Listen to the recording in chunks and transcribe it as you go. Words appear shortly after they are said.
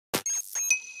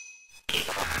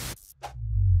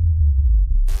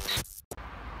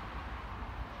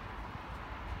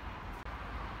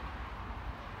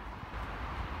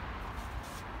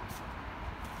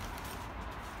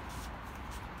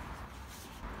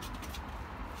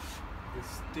The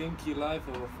stinky life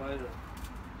of a fighter.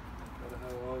 Gotta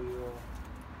have all your...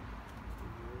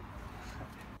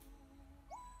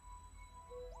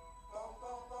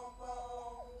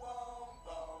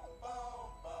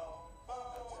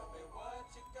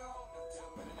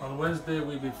 On Wednesday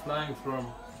we'll be flying from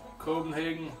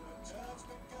Copenhagen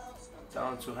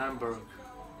down to Hamburg.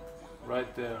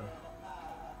 Right there.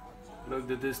 Look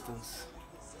the distance.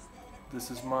 This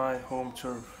is my home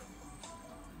turf.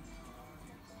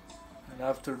 And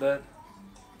after that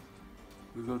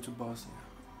we go to Bosnia.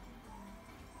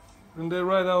 Isn't that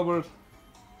right, Albert?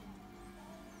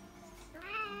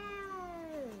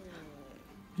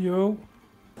 Yo.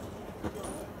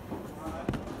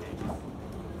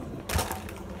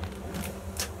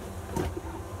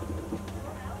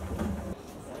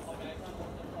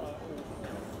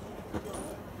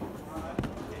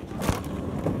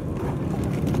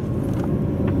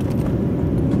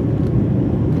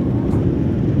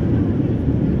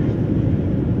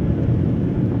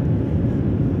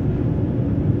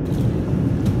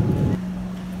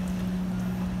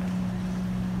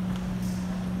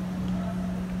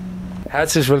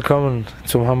 Herzlich willkommen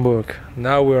zum Hamburg.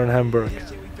 Now we're in Hamburg.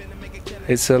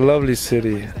 It's a lovely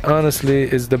city. Honestly,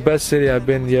 it's the best city I've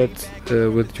been yet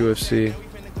with UFC.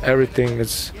 Everything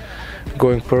is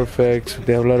going perfect.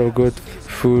 They have a lot of good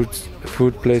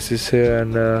food places here,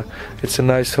 and it's a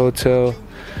nice hotel.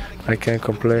 I can't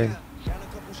complain.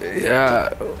 Yeah,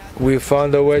 we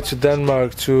found our way to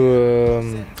Denmark,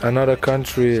 to another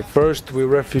country. First, we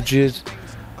refugees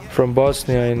from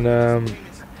Bosnia in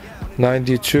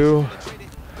 '92.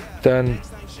 Then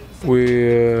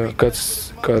we got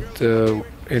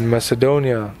in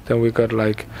Macedonia. Then we got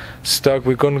like stuck.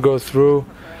 We couldn't go through,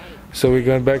 so we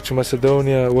went back to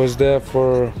Macedonia. Was there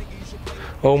for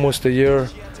almost a year.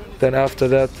 Then after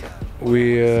that,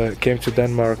 we came to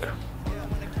Denmark.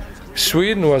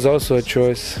 Sweden was also a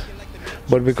choice,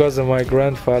 but because of my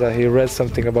grandfather, he read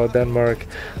something about Denmark,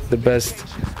 the best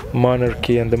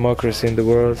monarchy and democracy in the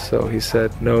world. So he said,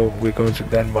 "No, we're going to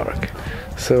Denmark."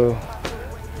 So.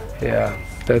 Yeah,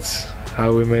 that's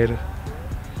how we made it.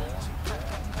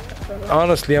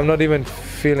 Honestly, I'm not even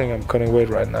feeling I'm cutting weight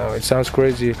right now. It sounds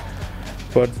crazy,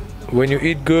 but when you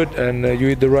eat good and you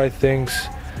eat the right things,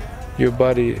 your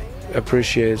body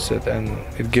appreciates it, and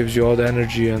it gives you all the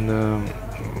energy and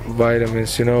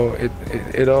vitamins. You know,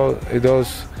 it all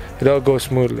goes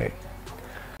smoothly.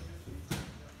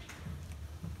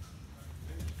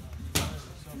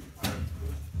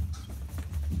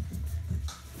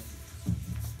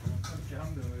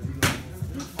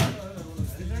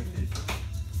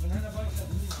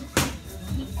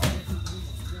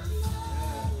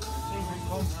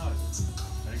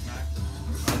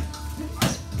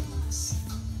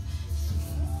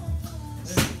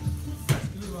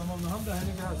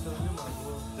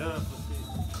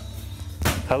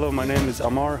 Hello, my name is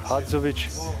Damir Hadzovic.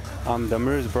 I'm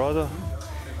Damir's brother.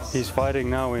 He's fighting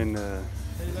now in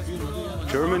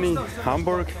Germany,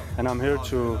 Hamburg, and I'm here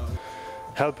to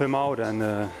help him out, and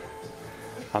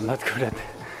I'm not good at it.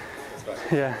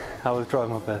 Yeah, I will try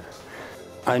my best.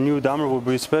 I knew Damir would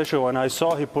be special, and I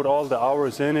saw he put all the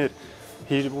hours in it.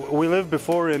 We lived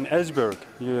before in Esbjerg.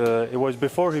 It was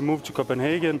before he moved to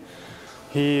Copenhagen.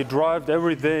 He drove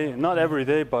every day, not every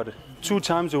day, but 2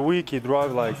 times a week. He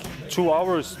drove like 2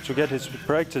 hours to get his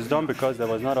practice done because there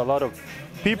was not a lot of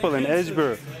people in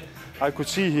Esbjerg. I could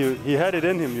see he had it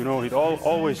in him, you know. He'd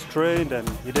always trained, and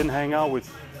he didn't hang out with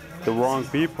the wrong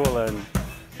people, and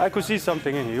I could see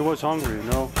something in him. He was hungry, you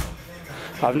know.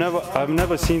 I've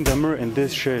never seen Damir in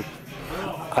this shape.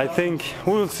 I think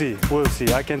we'll see.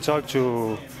 I can talk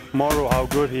to tomorrow how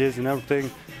good he is and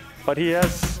everything, but he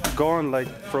has gone like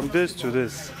from this to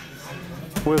this.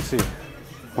 We'll see.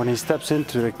 When he steps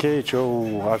into the cage,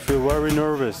 oh, I feel very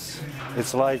nervous.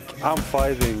 It's like I'm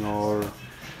fighting, or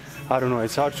I don't know,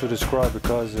 it's hard to describe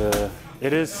because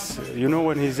it is, you know,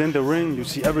 when he's in the ring, you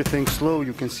see everything slow,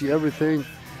 you can see everything.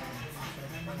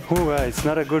 Ooh, it's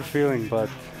not a good feeling, but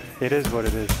it is what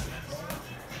it is.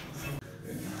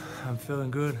 I'm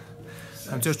feeling good.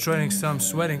 I'm just training some,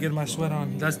 sweating, getting my sweat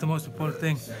on. That's the most important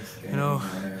thing, you know.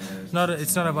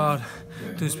 It's not about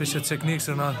doing special techniques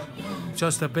or not,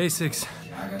 just the basics.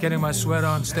 Getting my sweat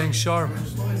on, staying sharp,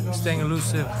 staying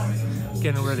elusive,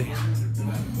 getting ready.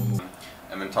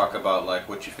 And then talk about like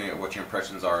what you think, what your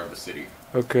impressions are of the city.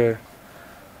 Okay.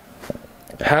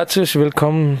 Herzlich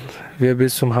willkommen. Wir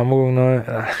bis zum Hamburg neu.